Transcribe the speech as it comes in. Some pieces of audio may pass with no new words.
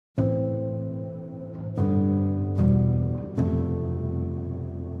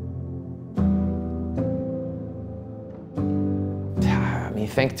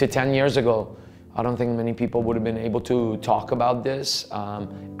think to 10 years ago, I don't think many people would have been able to talk about this.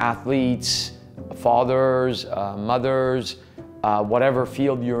 Athletes, fathers, mothers, whatever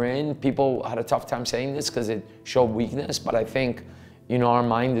field you're in, people had a tough time saying this because it showed weakness. But I think, you know, our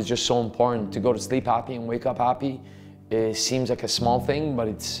mind is just so important. To go to sleep happy and wake up happy, it seems like a small thing, but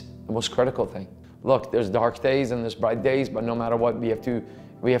it's the most critical thing. Look, there's dark days and there's bright days, but no matter what, we have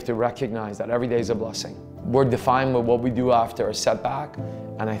to recognize that every day is a blessing. We're defined with what we do after a setback,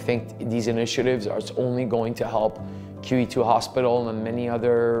 and I think these initiatives are only going to help QE2 Hospital and many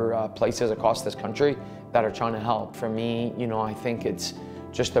other places across this country that are trying to help. For me, you know, I think it's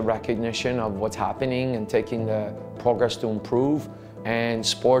just a recognition of what's happening and taking the progress to improve. And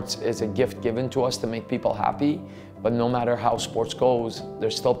sports is a gift given to us to make people happy, but no matter how sports goes,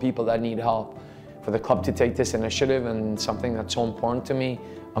 there's still people that need help. For the club to take this initiative and something that's so important to me,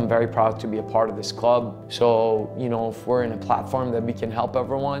 I'm very proud to be a part of this club. So, you know, if we're in a platform that we can help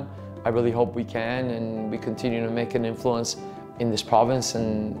everyone, I really hope we can, and we continue to make an influence in this province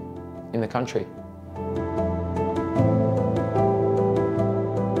and in the country.